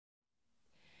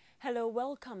Hello,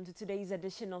 welcome to today's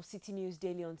edition of Citi News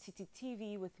Daily on Citi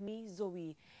TV with me,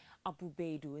 Zoe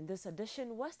Baidoo. In this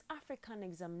edition, West African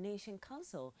Examination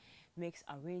Council makes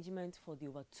arrangement for the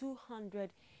over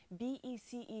 200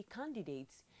 BECE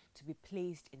candidates to be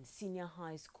placed in senior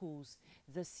high schools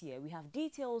this year. We have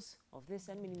details of this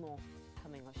and many more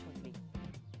coming up shortly.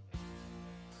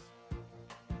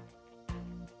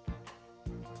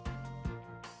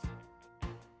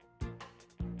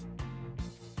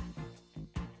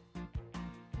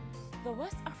 The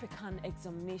West African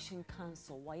Examination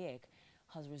Council, WAEC,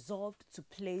 has resolved to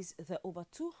place the over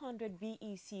 200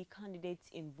 BEC candidates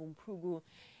in Bunkpurugu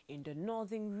in the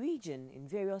northern region in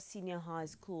various senior high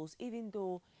schools, even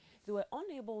though they were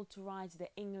unable to write the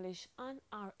English and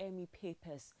RME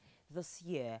papers this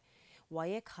year.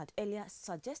 WAEC had earlier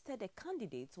suggested the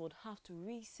candidates would have to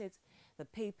resit the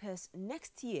papers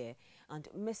next year and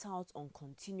miss out on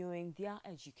continuing their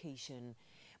education.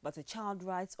 But a child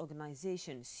rights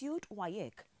organization sued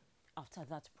WAEC after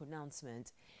that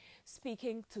pronouncement.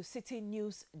 Speaking to Citi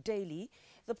News Daily,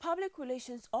 the public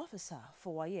relations officer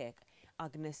for WAEC,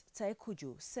 Agnes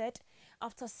Taekuju, said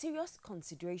after serious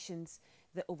considerations,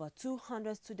 the over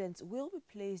 200 students will be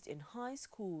placed in high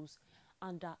schools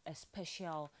under a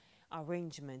special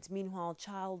arrangement. Meanwhile,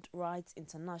 Child Rights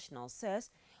International says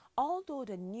although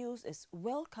the news is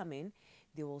welcoming,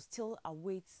 they will still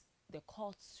await the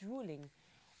court's ruling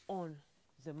on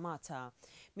the matter.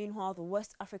 Meanwhile, the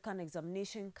West African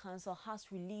Examination Council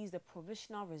has released the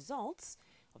provisional results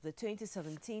of the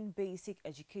 2017 Basic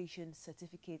Education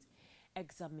Certificate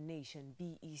Examination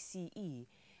 (BECE).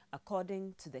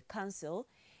 According to the Council,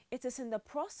 it is in the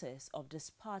process of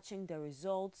dispatching the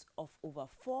results of over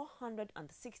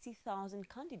 460,000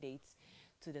 candidates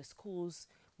to the schools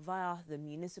via the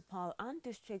municipal and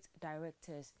district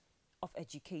directors of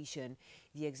education.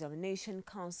 The Examination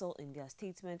Council in their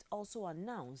statement also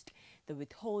announced the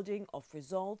withholding of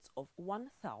results of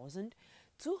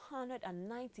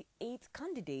 1,298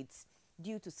 candidates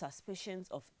due to suspicions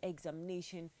of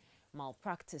examination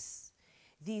malpractice.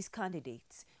 These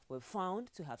candidates were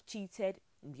found to have cheated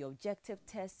in the objective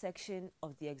test section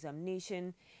of the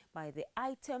examination by the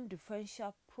Item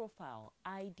Differential Profile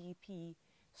 (IDP)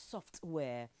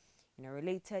 software. In a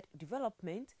related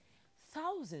development,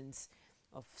 thousands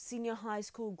of senior high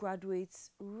school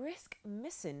graduates risk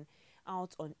missing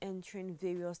out on entering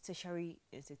various tertiary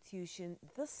institutions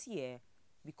this year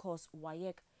because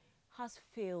WAEC has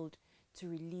failed to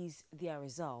release their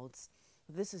results.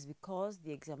 This is because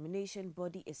the examination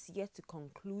body is yet to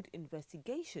conclude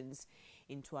investigations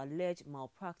into alleged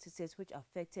malpractices which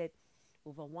affected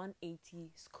over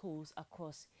 180 schools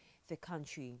across the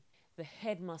country. The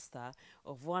headmaster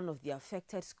of one of the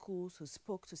affected schools, who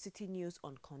spoke to Citi News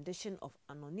on condition of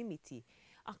anonymity,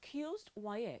 accused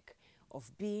WAEC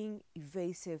of being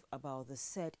evasive about the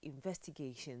said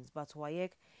investigations, but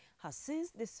WAEC has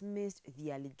since dismissed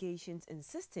the allegations,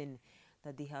 insisting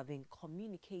that they have been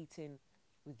communicating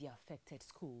with the affected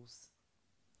schools.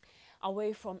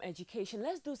 Away from education,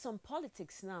 let's do some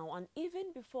politics now. And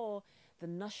even before the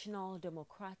National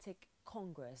Democratic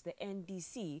Congress, the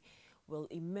NDC, will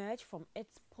emerge from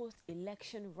its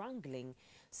post-election wrangling,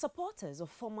 supporters of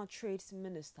former Trades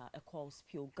Minister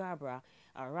Spio Garbrah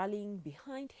are rallying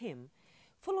behind him,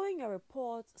 following a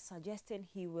report suggesting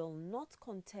he will not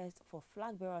contest for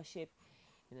flag bearership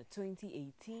in the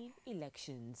 2018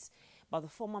 elections. But the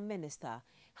former minister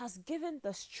has given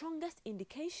the strongest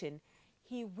indication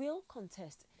he will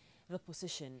contest the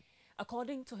position.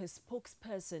 According to his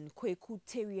spokesperson,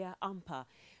 Quota Ampa,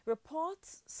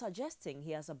 reports suggesting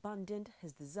he has abandoned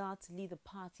his desire to lead the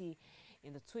party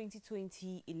in the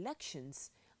 2020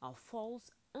 elections are false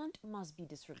and must be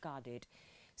disregarded.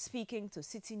 Speaking to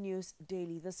Citi News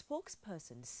Daily, the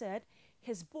spokesperson said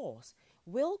his boss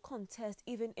will contest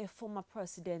even if former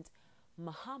President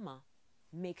Mahama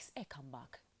makes a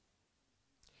comeback.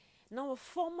 Now, a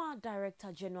former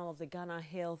Director General of the Ghana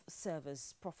Health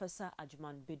Service, Professor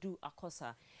Baidoo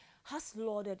Akosa, has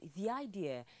lauded the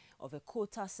idea of a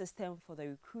quota system for the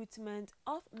recruitment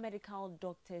of medical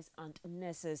doctors and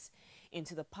nurses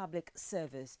into the public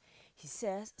service. He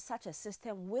says such a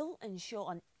system will ensure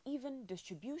an even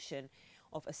distribution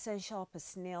of essential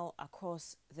personnel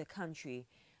across the country.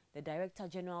 The Director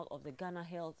General of the Ghana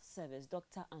Health Service,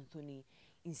 Dr. Anthony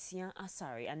Isian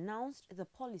Asari, announced the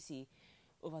policy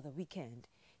over the weekend.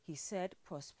 He said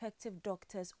prospective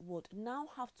doctors would now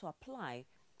have to apply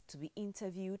to be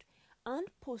interviewed and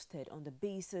posted on the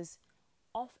basis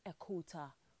of a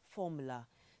quota formula.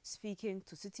 Speaking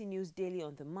to Citi News Daily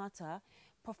on the matter,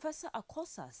 Professor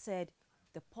Akosa said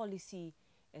the policy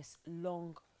is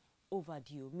long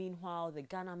overdue. Meanwhile, the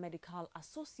Ghana Medical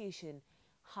Association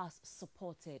has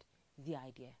supported the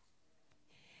idea.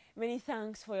 Many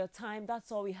thanks for your time.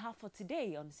 That's all we have for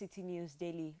today on Citi News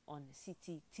Daily on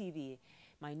Citi TV.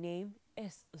 My name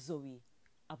is Zoe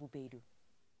Abu Baidoo.